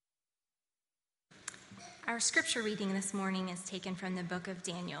Our scripture reading this morning is taken from the book of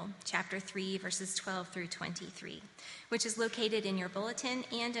Daniel, chapter 3, verses 12 through 23, which is located in your bulletin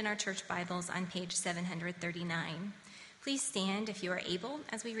and in our church Bibles on page 739. Please stand if you are able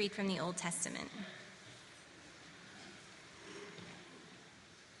as we read from the Old Testament.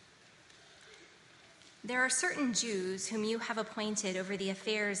 There are certain Jews whom you have appointed over the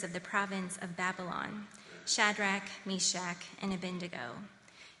affairs of the province of Babylon, Shadrach, Meshach, and Abednego.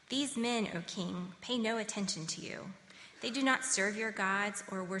 These men, O king, pay no attention to you. They do not serve your gods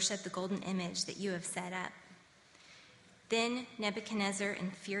or worship the golden image that you have set up. Then Nebuchadnezzar,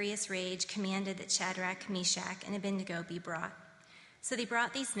 in furious rage, commanded that Shadrach, Meshach, and Abednego be brought. So they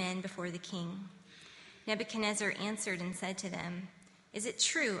brought these men before the king. Nebuchadnezzar answered and said to them, "Is it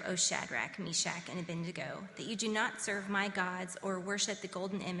true, O Shadrach, Meshach, and Abednego, that you do not serve my gods or worship the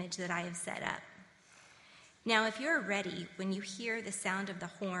golden image that I have set up? Now, if you are ready, when you hear the sound of the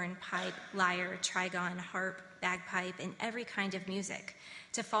horn, pipe, lyre, trigon, harp, bagpipe, and every kind of music,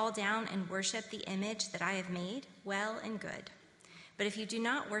 to fall down and worship the image that I have made, well and good. But if you do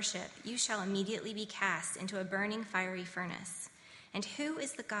not worship, you shall immediately be cast into a burning fiery furnace. And who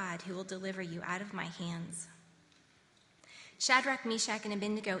is the God who will deliver you out of my hands?" Shadrach, Meshach, and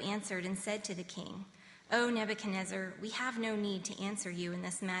Abednego answered and said to the king, "O Nebuchadnezzar, we have no need to answer you in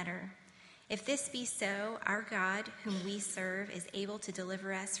this matter. If this be so, our God, whom we serve, is able to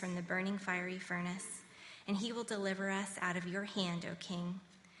deliver us from the burning fiery furnace, and he will deliver us out of your hand, O king.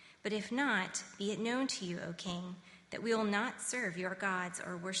 But if not, be it known to you, O king, that we will not serve your gods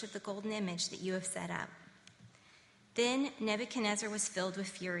or worship the golden image that you have set up." Then Nebuchadnezzar was filled with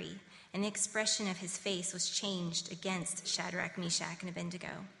fury, and the expression of his face was changed against Shadrach, Meshach, and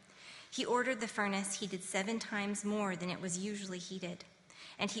Abednego. He ordered the furnace heated 7 times more than it was usually heated.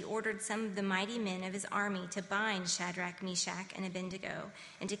 And he ordered some of the mighty men of his army to bind Shadrach, Meshach, and Abednego,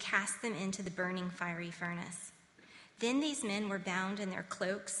 and to cast them into the burning fiery furnace. Then these men were bound in their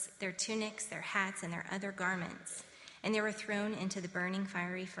cloaks, their tunics, their hats, and their other garments, and they were thrown into the burning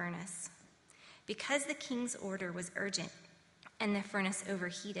fiery furnace. Because the king's order was urgent, and the furnace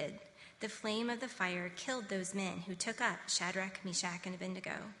overheated, the flame of the fire killed those men who took up Shadrach, Meshach, and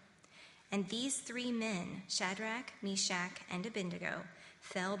Abednego. And these 3 men, Shadrach, Meshach, and Abednego,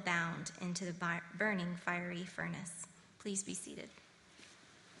 fell bound into the burning fiery furnace. Please be seated.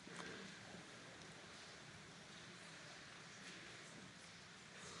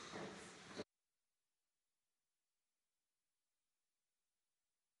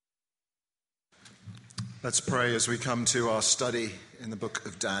 Let's pray as we come to our study in the book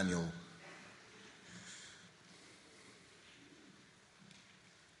of Daniel.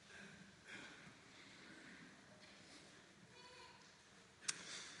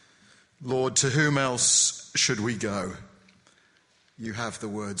 Lord, to whom else should we go? You have the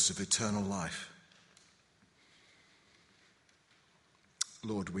words of eternal life.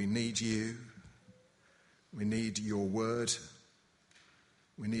 Lord, we need you. We need your word.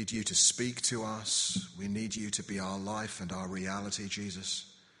 We need you to speak to us. We need you to be our life and our reality, Jesus.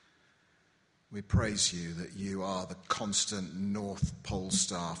 We praise you that you are the constant North Pole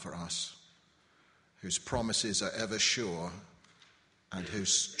star for us, whose promises are ever sure and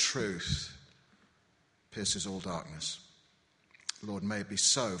whose truth pierces all darkness. Lord, may it be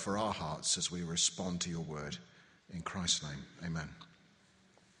so for our hearts as we respond to your word. In Christ's name, amen.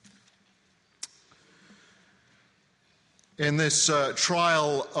 In this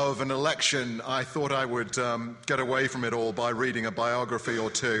trial of an election, I thought I would get away from it all by reading a biography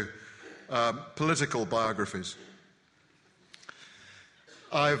or two, political biographies.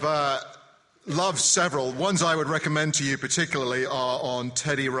 I've loved several. Ones I would recommend to you particularly are on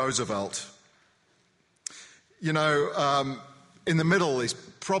Teddy Roosevelt. You know, in the middle, he's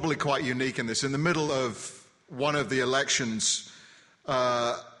probably quite unique in this, in the middle of one of the elections,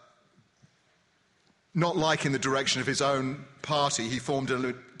 not liking the direction of his own party, he formed an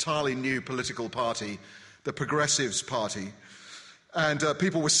entirely new political party, the Progressives Party. And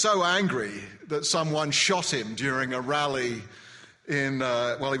people were so angry that someone shot him during a rally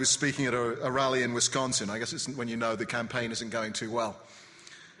while he was speaking at a rally in Wisconsin. I guess it's when you know the campaign isn't going too well.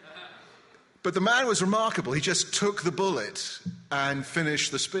 But the man was remarkable. He just took the bullet and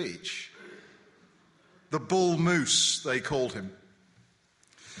finished the speech. The bull moose, they called him.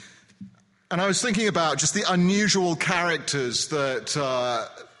 And I was thinking about just the unusual characters that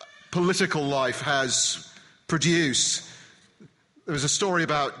political life has produced. There was a story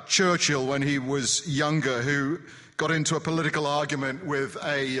about Churchill when he was younger who got into a political argument with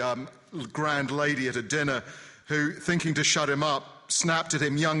a grand lady at a dinner who, thinking to shut him up, snapped at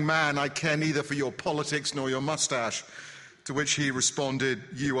him, "Young man, I care neither for your politics nor your mustache." To which he responded,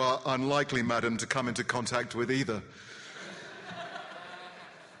 "You are unlikely, madam, to come into contact with either."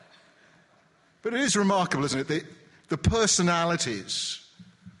 But it is remarkable, isn't it? The personalities,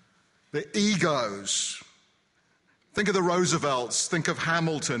 the egos. Think of the Roosevelts, think of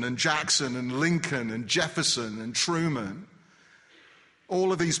Hamilton and Jackson and Lincoln and Jefferson and Truman.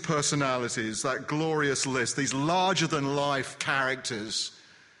 All of these personalities, that glorious list, these larger-than-life characters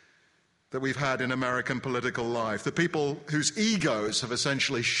that we've had in American political life, the people whose egos have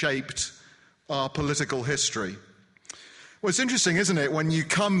essentially shaped our political history. Well, it's interesting, isn't it, when you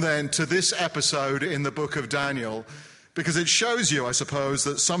come then to this episode in the book of Daniel, because it shows you, I suppose,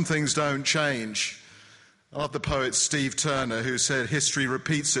 that some things don't change. I love the poet Steve Turner, who said, "History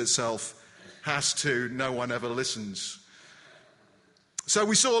repeats itself, has to, no one ever listens." So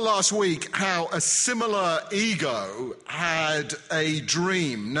we saw last week how a similar ego had a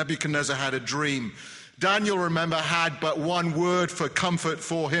dream. Nebuchadnezzar had a dream. Daniel, remember, had but one word for comfort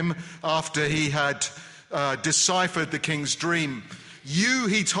for him after he had deciphered the king's dream. "You,"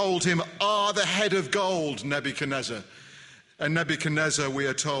 he told him, "are the head of gold, Nebuchadnezzar." And Nebuchadnezzar, we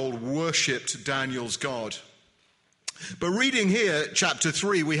are told, worshipped Daniel's God. But reading here, chapter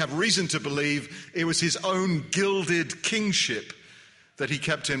 3, we have reason to believe it was his own gilded kingship that he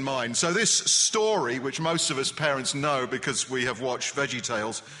kept in mind. So this story, which most of us parents know because we have watched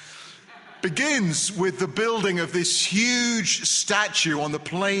VeggieTales, begins with the building of this huge statue on the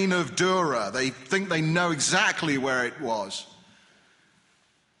plain of Dura. They think they know exactly where it was.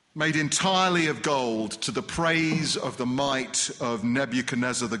 Made entirely of gold to the praise of the might of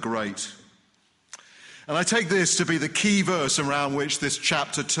Nebuchadnezzar the Great. And I take this to be the key verse around which this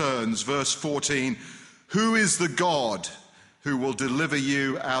chapter turns, verse 14. "Who is the God who will deliver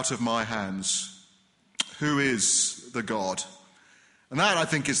you out of my hands?" Who is the God? And that, I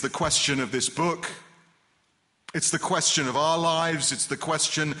think, is the question of this book. It's the question of our lives. It's the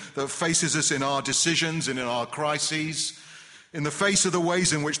question that faces us in our decisions and in our crises. In the face of the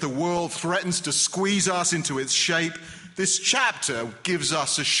ways in which the world threatens to squeeze us into its shape, this chapter gives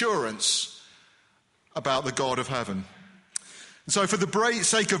us assurance about the God of heaven. And so for the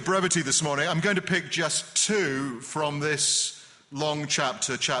sake of brevity this morning, I'm going to pick just two from this long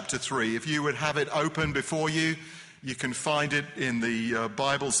chapter, chapter 3. If you would have it open before you, you can find it in the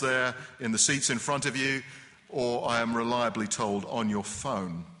Bibles there, in the seats in front of you, or I am reliably told on your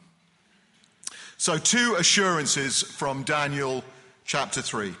phone. So 2 assurances from Daniel chapter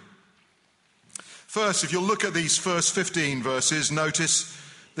 3. First, if you'll look at these first 15 verses, notice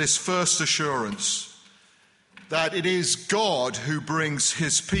this first assurance, that it is God who brings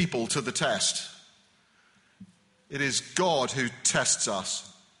his people to the test. It is God who tests us.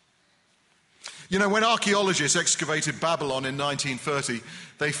 You know, when archaeologists excavated Babylon in 1930,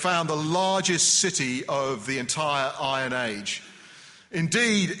 they found the largest city of the entire Iron Age.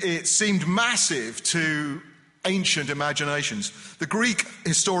 Indeed, it seemed massive to ancient imaginations. The Greek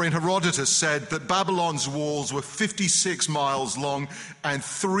historian Herodotus said that Babylon's walls were 56 miles long and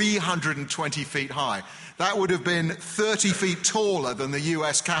 320 feet high. That would have been 30 feet taller than the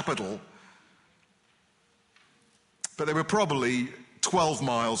US Capitol. But they were probably 12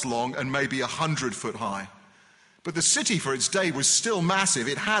 miles long and maybe 100 foot high. But the city for its day was still massive.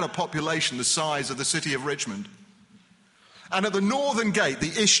 It had a population the size of the city of Richmond. And at the northern gate,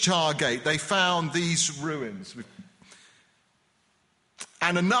 the Ishtar Gate, they found these ruins.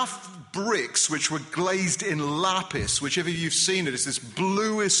 And enough bricks which were glazed in lapis, whichever you've seen it, is this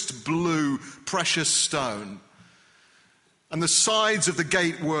bluest blue precious stone. And the sides of the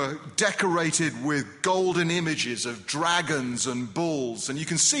gate were decorated with golden images of dragons and bulls. And you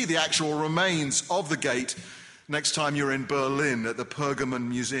can see the actual remains of the gate next time you're in Berlin at the Pergamon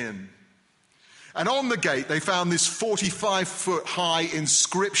Museum. And on the gate, they found this 45-foot high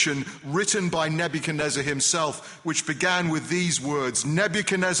inscription written by Nebuchadnezzar himself, which began with these words: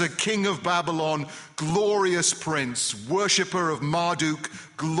 "Nebuchadnezzar, king of Babylon, glorious prince, worshipper of Marduk,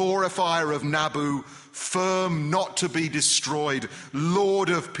 glorifier of Nabu, firm not to be destroyed, Lord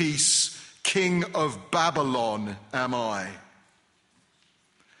of peace, king of Babylon am I."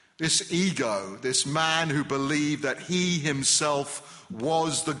 This ego, this man who believed that he himself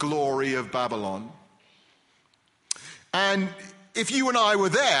was the glory of Babylon. And if you and I were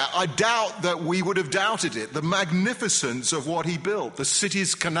there, I doubt that we would have doubted it. The magnificence of what he built, the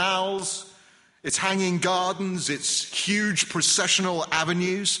city's canals, its hanging gardens, its huge processional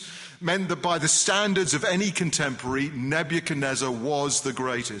avenues, meant that by the standards of any contemporary, Nebuchadnezzar was the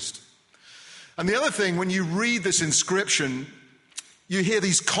greatest. And the other thing, when you read this inscription, you hear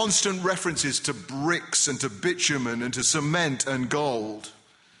these constant references to bricks and to bitumen and to cement and gold.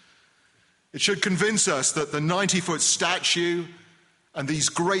 It should convince us that the 90-foot statue and these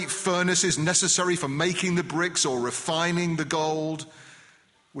great furnaces necessary for making the bricks or refining the gold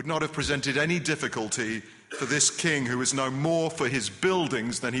would not have presented any difficulty for this king who was known more for his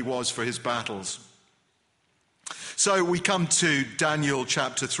buildings than he was for his battles. So we come to Daniel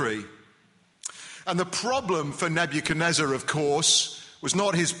chapter 3. And the problem for Nebuchadnezzar, of course, was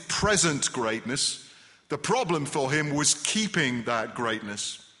not his present greatness. The problem for him was keeping that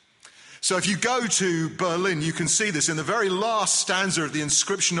greatness. So if you go to Berlin, you can see this in the very last stanza of the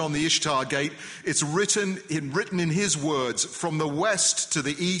inscription on the Ishtar Gate. It's written in his words, "From the west to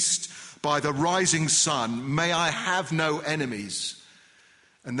the east, by the rising sun, may I have no enemies."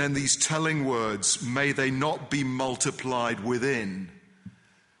 And then these telling words, "May they not be multiplied within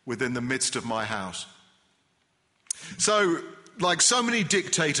the midst of my house." So, like so many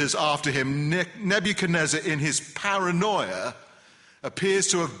dictators after him, Nebuchadnezzar, in his paranoia, appears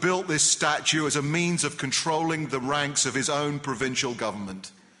to have built this statue as a means of controlling the ranks of his own provincial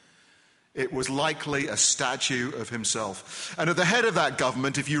government. It was likely a statue of himself. And at the head of that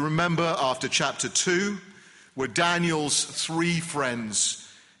government, if you remember after chapter 2, were Daniel's 3 friends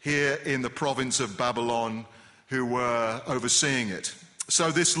here in the province of Babylon who were overseeing it. So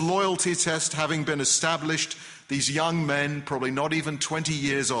this loyalty test having been established, these young men, probably not even 20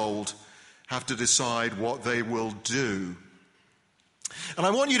 years old, have to decide what they will do. And I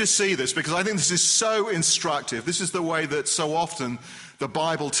want you to see this because I think this is so instructive. This is the way that so often the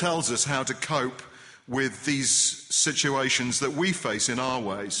Bible tells us how to cope with these situations that we face in our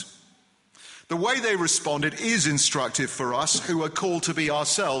ways. The way they responded is instructive for us who are called to be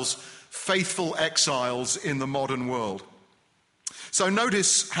ourselves faithful exiles in the modern world. So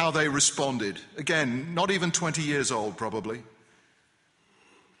notice how they responded. Again, not even 20 years old probably.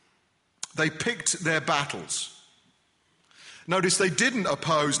 They picked their battles. Notice they didn't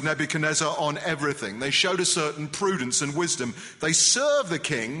oppose Nebuchadnezzar on everything. They showed a certain prudence and wisdom. They served the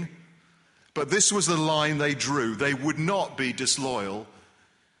king, but this was the line they drew. They would not be disloyal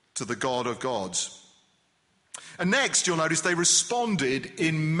to the God of gods. And next, you'll notice they responded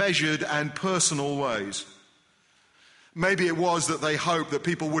in measured and personal ways. Maybe it was that they hoped that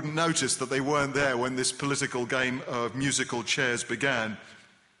people wouldn't notice that they weren't there when this political game of musical chairs began.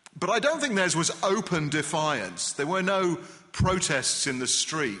 But I don't think theirs was open defiance. There were no protests in the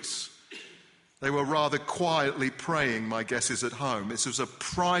streets. They were rather quietly praying, my guess is, at home. This was a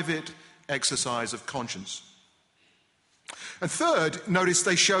private exercise of conscience. And third, notice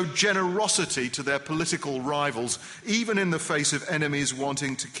they showed generosity to their political rivals, even in the face of enemies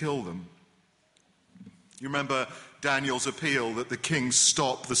wanting to kill them. You remember Daniel's appeal that the king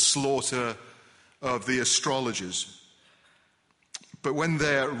stop the slaughter of the astrologers. But when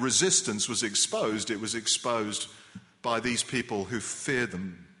their resistance was exposed, it was exposed by these people who fear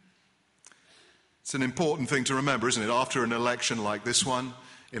them. It's an important thing to remember, isn't it? After an election like this one,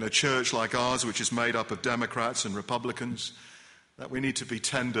 in a church like ours, which is made up of Democrats and Republicans, that we need to be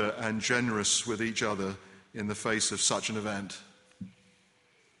tender and generous with each other in the face of such an event.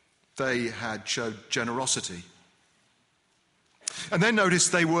 They had showed generosity. And then notice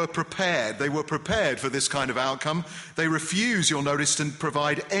they were prepared. They were prepared for this kind of outcome. They refused, you'll notice, to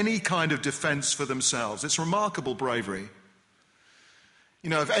provide any kind of defense for themselves. It's remarkable bravery. You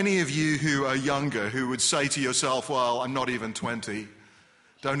know, if any of you who are younger who would say to yourself, well, I'm not even 20,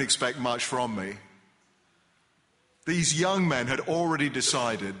 don't expect much from me. These young men had already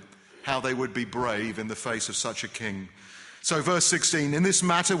decided how they would be brave in the face of such a king. So verse 16, in this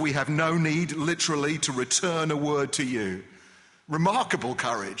matter we have no need, literally, to return a word to you. Remarkable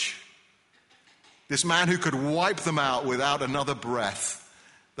courage. This man who could wipe them out without another breath,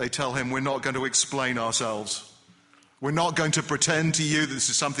 they tell him, we're not going to explain ourselves. We're not going to pretend to you that this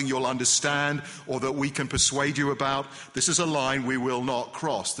is something you'll understand or that we can persuade you about. This is a line we will not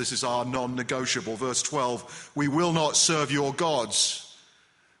cross. This is our non-negotiable. Verse 12, we will not serve your gods.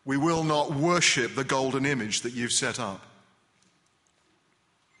 We will not worship the golden image that you've set up.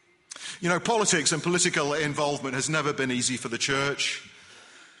 You know, politics and political involvement has never been easy for the church.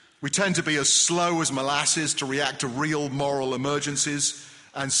 We tend to be as slow as molasses to react to real moral emergencies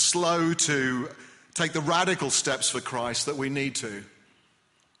and slow to take the radical steps for Christ that we need to.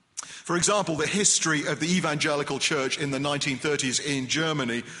 For example, the history of the evangelical church in the 1930s in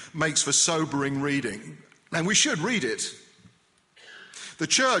Germany makes for sobering reading, and we should read it. The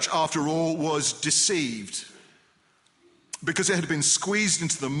church, after all, was deceived because it had been squeezed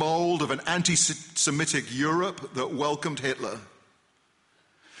into the mold of an anti-Semitic Europe that welcomed Hitler.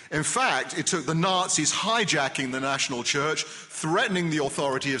 In fact, it took the Nazis hijacking the national church, threatening the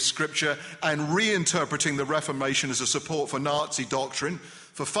authority of Scripture, and reinterpreting the Reformation as a support for Nazi doctrine,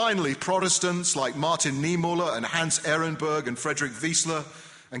 for finally Protestants like Martin Niemöller and Hans Ehrenberg and Friedrich Wiesler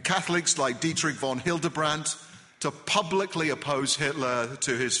and Catholics like Dietrich von Hildebrandt to publicly oppose Hitler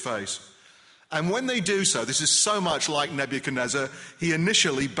to his face. And when they do so, this is so much like Nebuchadnezzar, he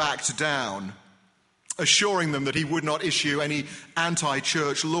initially backed down, assuring them that he would not issue any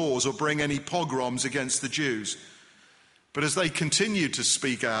anti-church laws or bring any pogroms against the Jews. But as they continued to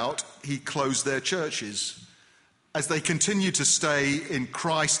speak out, he closed their churches. As they continued to stay in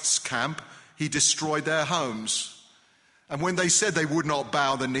Christ's camp, he destroyed their homes. And when they said they would not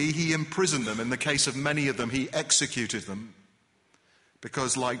bow the knee, he imprisoned them. In the case of many of them, he executed them.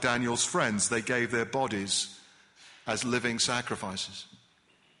 Because, like Daniel's friends, they gave their bodies as living sacrifices.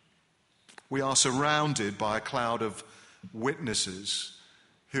 We are surrounded by a cloud of witnesses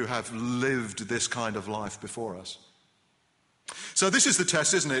who have lived this kind of life before us. So this is the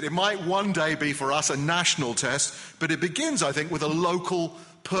test, isn't it? It might one day be for us a national test, but it begins, I think, with a local,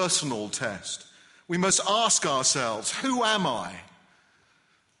 personal test. We must ask ourselves, who am I?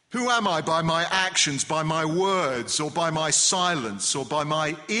 Who am I by my actions, by my words, or by my silence, or by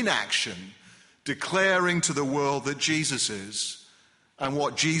my inaction, declaring to the world that Jesus is and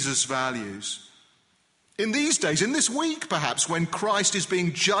what Jesus values? In these days, in this week perhaps, when Christ is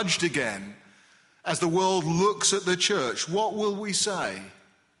being judged again, as the world looks at the church, what will we say?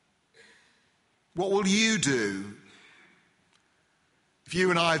 What will you do? If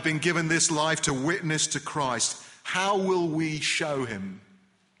you and I have been given this life to witness to Christ, how will we show him?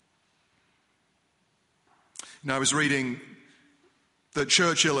 Now, I was reading that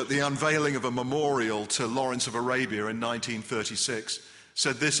Churchill, at the unveiling of a memorial to Lawrence of Arabia in 1936,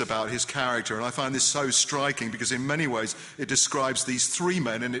 said this about his character, and I find this so striking because in many ways it describes these three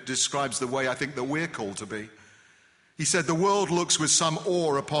men, and it describes the way I think that we're called to be. He said, "The world looks with some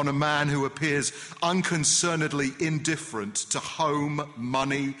awe upon a man who appears unconcernedly indifferent to home,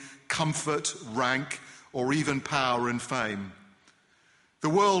 money, comfort, rank, or even power and fame. The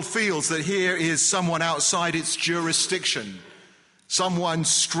world feels that here is someone outside its jurisdiction, someone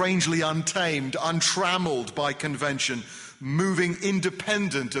strangely untamed, untrammeled by convention, moving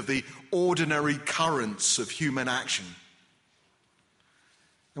independent of the ordinary currents of human action."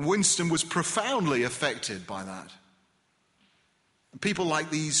 And Winston was profoundly affected by that. And people like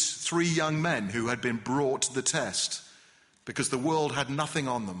these three young men who had been brought to the test because the world had nothing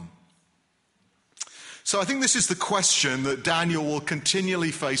on them. So I think this is the question that Daniel will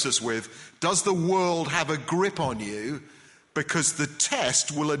continually face us with. Does the world have a grip on you? Because the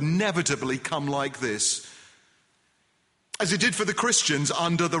test will inevitably come like this. As it did for the Christians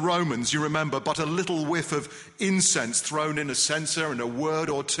under the Romans, you remember, but a little whiff of incense thrown in a censer and a word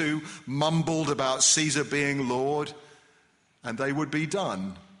or two mumbled about Caesar being Lord, and they would be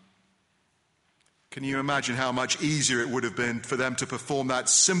done. Can you imagine how much easier it would have been for them to perform that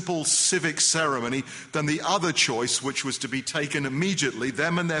simple civic ceremony than the other choice, which was to be taken immediately,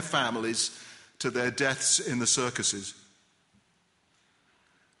 them and their families, to their deaths in the circuses?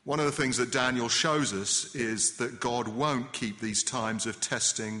 One of the things that Daniel shows us is that God won't keep these times of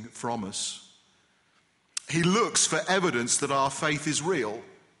testing from us. He looks for evidence that our faith is real.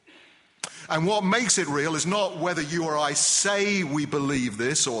 And what makes it real is not whether you or I say we believe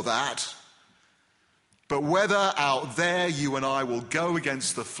this or that, but whether out there you and I will go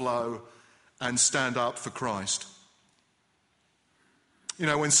against the flow and stand up for Christ. You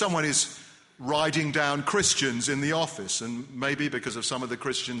know, when someone is riding down Christians in the office, and maybe because of some of the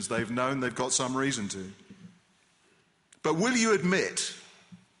Christians they've known, they've got some reason to. But will you admit,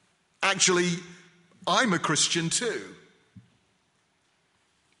 actually, I'm a Christian too?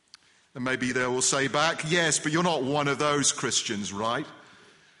 And maybe they will say back, yes, but you're not one of those Christians, right?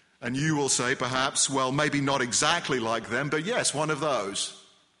 And you will say perhaps, well, maybe not exactly like them, but yes, one of those.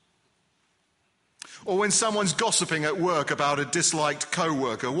 Or when someone's gossiping at work about a disliked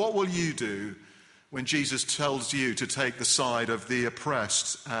co-worker, what will you do when Jesus tells you to take the side of the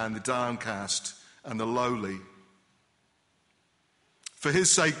oppressed and the downcast and the lowly? For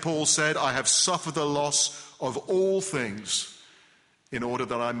his sake, Paul said, I have suffered the loss of all things in order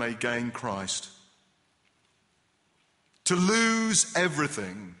that I may gain Christ. To lose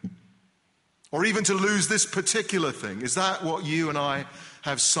everything, or even to lose this particular thing, is that what you and I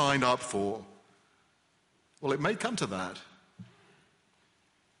have signed up for? Well, it may come to that.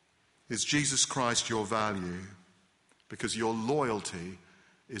 Is Jesus Christ your value? Because your loyalty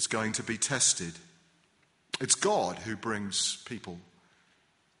is going to be tested. It's God who brings people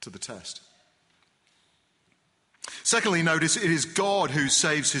to the test. Secondly, notice it is God who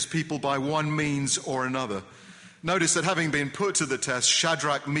saves his people by one means or another. Notice that having been put to the test,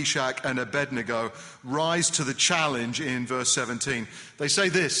 Shadrach, Meshach, and Abednego rise to the challenge in verse 17. They say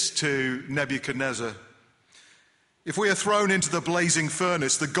this to Nebuchadnezzar: "If we are thrown into the blazing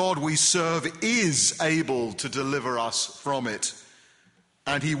furnace, the God we serve is able to deliver us from it,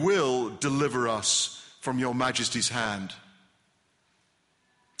 and he will deliver us from your majesty's hand."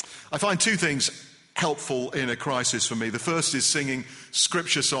 I find two things helpful in a crisis for me. The first is singing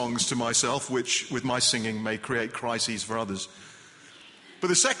scripture songs to myself, which with my singing may create crises for others. But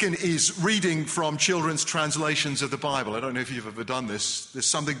the second is reading from children's translations of the Bible. I don't know if you've ever done this. There's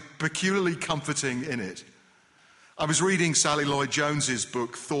something peculiarly comforting in it. I was reading Sally Lloyd-Jones's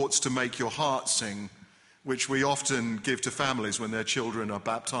book, Thoughts to Make Your Heart Sing, which we often give to families when their children are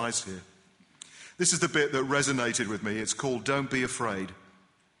baptized here. This is the bit that resonated with me. It's called "Don't Be Afraid."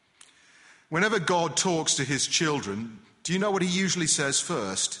 Whenever God talks to his children, do you know what he usually says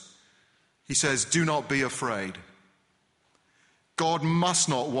first? He says, "Do not be afraid." God must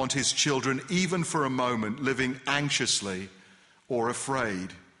not want his children, even for a moment, living anxiously or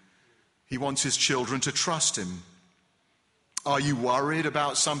afraid. He wants his children to trust him. Are you worried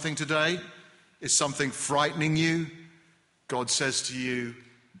about something today? Is something frightening you? God says to you,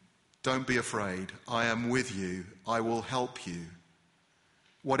 "Don't be afraid. I am with you. I will help you."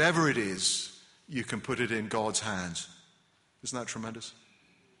 Whatever it is, you can put it in God's hands. Isn't that tremendous?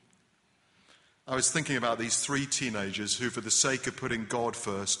 I was thinking about these three teenagers who, for the sake of putting God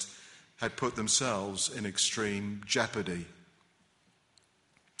first, had put themselves in extreme jeopardy.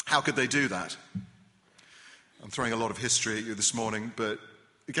 How could they do that? I'm throwing a lot of history at you this morning, but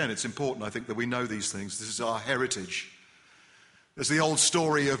again, it's important, I think, that we know these things. This is our heritage. There's the old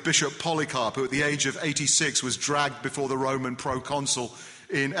story of Bishop Polycarp, who at the age of 86 was dragged before the Roman proconsul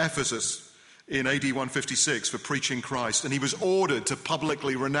in Ephesus in AD 156 for preaching Christ. And he was ordered to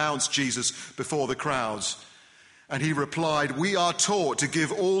publicly renounce Jesus before the crowds. And he replied, "We are taught to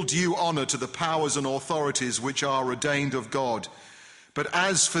give all due honor to the powers and authorities which are ordained of God. But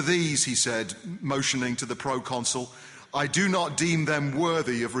as for these," he said, motioning to the proconsul, "I do not deem them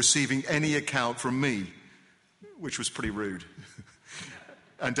worthy of receiving any account from me," which was pretty rude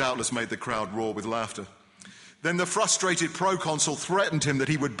and doubtless made the crowd roar with laughter. Then the frustrated proconsul threatened him that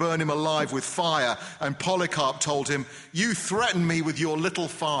he would burn him alive with fire, and Polycarp told him, "You threaten me with your little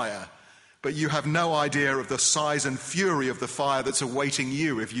fire, but you have no idea of the size and fury of the fire that's awaiting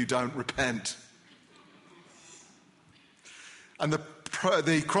you if you don't repent." And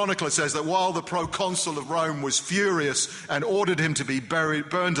the chronicler says that while the proconsul of Rome was furious and ordered him to be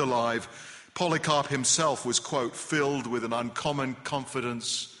burned alive, Polycarp himself was, quote, "filled with an uncommon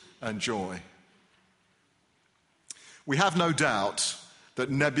confidence and joy." We have no doubt that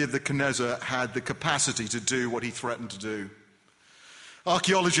Nebuchadnezzar had the capacity to do what he threatened to do.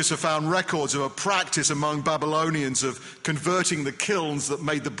 Archaeologists have found records of a practice among Babylonians of converting the kilns that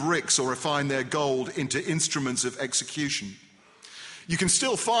made the bricks or refined their gold into instruments of execution. You can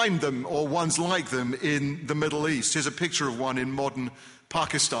still find them or ones like them in the Middle East. Here's a picture of one in modern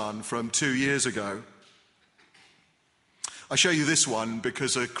Pakistan from 2 years ago. I show you this one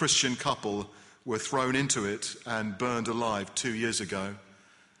because a Christian couple were thrown into it and burned alive 2 years ago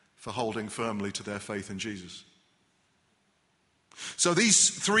for holding firmly to their faith in Jesus. So these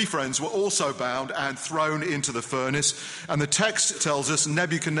three friends were also bound and thrown into the furnace. And the text tells us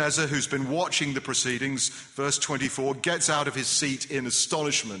Nebuchadnezzar, who's been watching the proceedings, verse 24, gets out of his seat in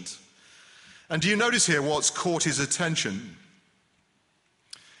astonishment. And do you notice here what's caught his attention?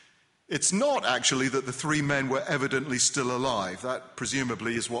 It's not actually that the three men were evidently still alive. That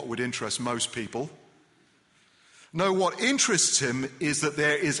presumably is what would interest most people. No, what interests him is that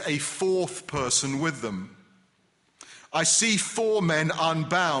there is a fourth person with them. "I see 4 men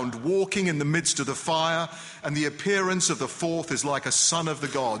unbound, walking in the midst of the fire, and the appearance of the fourth is like a son of the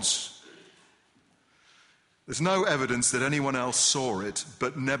gods." There's no evidence that anyone else saw it,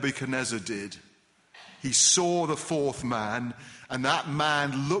 but Nebuchadnezzar did. He saw the fourth man, and that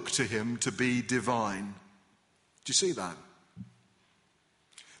man looked to him to be divine. Do you see that?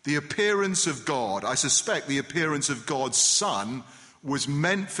 The appearance of God, I suspect the appearance of God's Son, was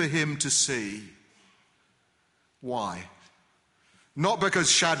meant for him to see. Why? Not because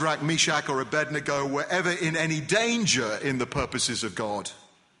Shadrach, Meshach, or Abednego were ever in any danger in the purposes of God,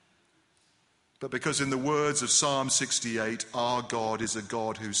 but because in the words of Psalm 68, our God is a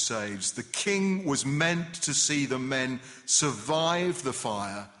God who saves. The king was meant to see the men survive the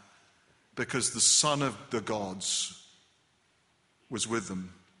fire because the Son of the gods was with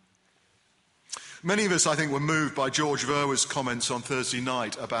them. Many of us, I think, were moved by George Verwer's comments on Thursday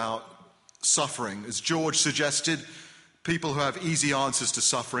night about suffering. As George suggested, people who have easy answers to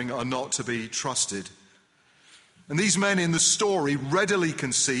suffering are not to be trusted. And these men in the story readily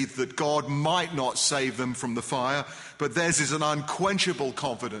concede that God might not save them from the fire, but theirs is an unquenchable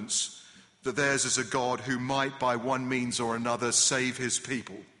confidence that theirs is a God who might by one means or another save his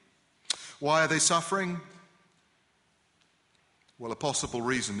people. Why are they suffering? Well, a possible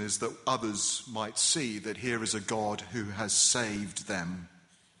reason is that others might see that here is a God who has saved them.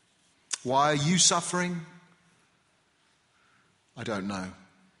 Why are you suffering? I don't know.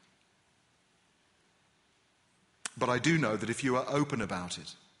 But I do know that if you are open about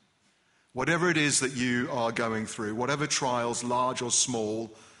it, whatever it is that you are going through, whatever trials, large or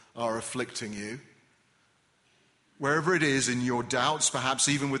small, are afflicting you, wherever it is in your doubts, perhaps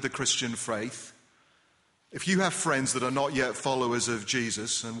even with the Christian faith, if you have friends that are not yet followers of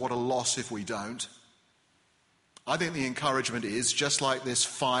Jesus, and what a loss if we don't, I think the encouragement is, just like this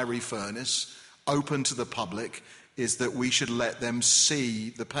fiery furnace, open to the public, is that we should let them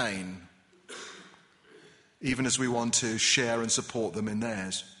see the pain, even as we want to share and support them in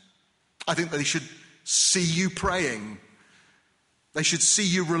theirs. I think they should see you praying. They should see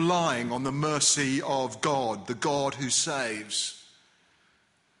you relying on the mercy of God, the God who saves.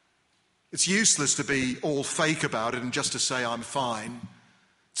 It's useless to be all fake about it and just to say, I'm fine.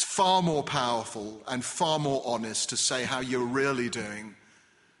 It's far more powerful and far more honest to say how you're really doing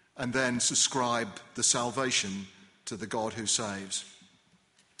and then ascribe the salvation to the God who saves.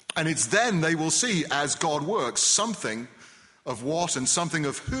 And it's then they will see, as God works, something of what and something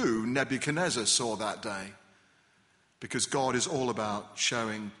of who Nebuchadnezzar saw that day. Because God is all about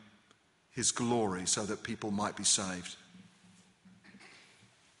showing his glory so that people might be saved.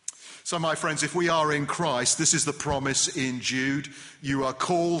 So, my friends, if we are in Christ, this is the promise in Jude. You are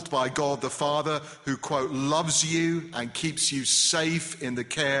called by God the Father, who, quote, loves you and keeps you safe in the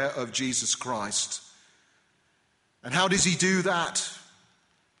care of Jesus Christ. And how does he do that?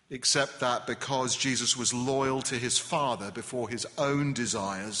 Except that because Jesus was loyal to his Father before his own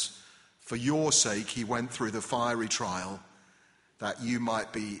desires, for your sake he went through the fiery trial that you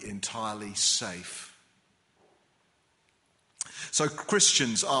might be entirely safe. So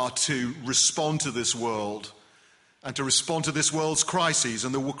Christians are to respond to this world and to respond to this world's crises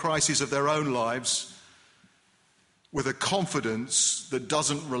and the crises of their own lives with a confidence that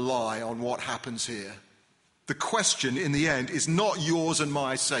doesn't rely on what happens here. The question in the end is not yours and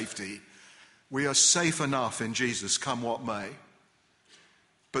my safety. We are safe enough in Jesus, come what may.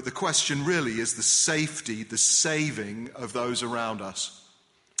 But the question really is the safety, the saving of those around us.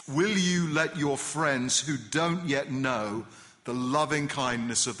 Will you let your friends who don't yet know the loving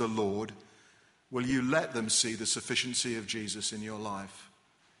kindness of the Lord, will you let them see the sufficiency of Jesus in your life?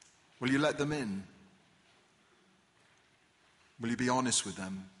 Will you let them in? Will you be honest with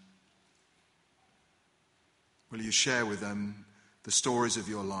them? Will you share with them the stories of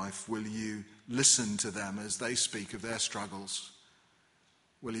your life? Will you listen to them as they speak of their struggles?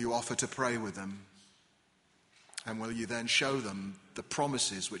 Will you offer to pray with them? And will you then show them the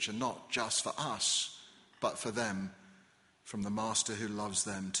promises which are not just for us, but for them, from the Master who loves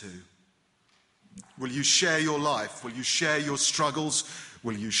them too? Will you share your life? Will you share your struggles?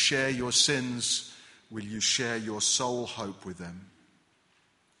 Will you share your sins? Will you share your soul hope with them?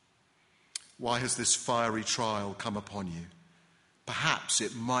 Why has this fiery trial come upon you? Perhaps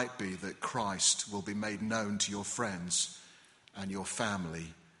it might be that Christ will be made known to your friends and your family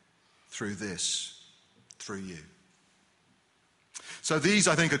through this, through you. So these,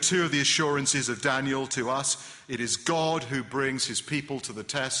 I think, are two of the assurances of Daniel to us. It is God who brings his people to the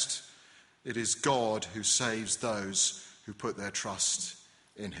test. It is God who saves those who put their trust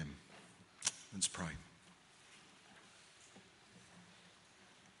in him. Let's pray.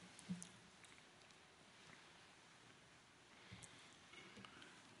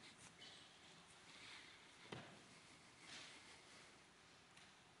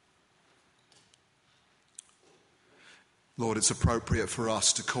 Lord, it's appropriate for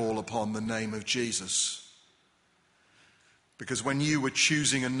us to call upon the name of Jesus. Because when you were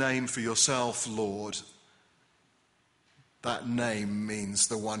choosing a name for yourself, Lord, that name means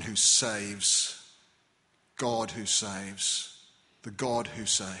the one who saves, God who saves, the God who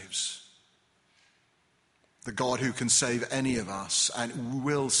saves, the God who can save any of us and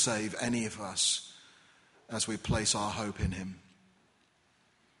will save any of us as we place our hope in him.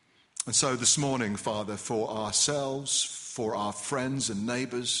 And so this morning, Father, for ourselves, for our friends and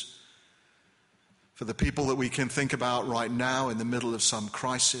neighbours, for the people that we can think about right now in the middle of some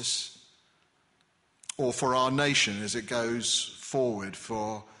crisis, or for our nation as it goes forward,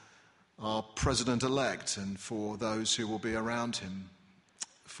 for our president-elect and for those who will be around him,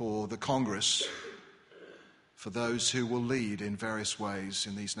 for the Congress, for those who will lead in various ways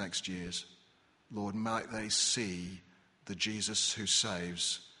in these next years. Lord, might they see the Jesus who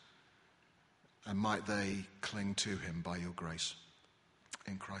saves, and might they cling to him by your grace.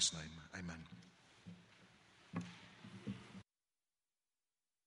 In Christ's name, amen.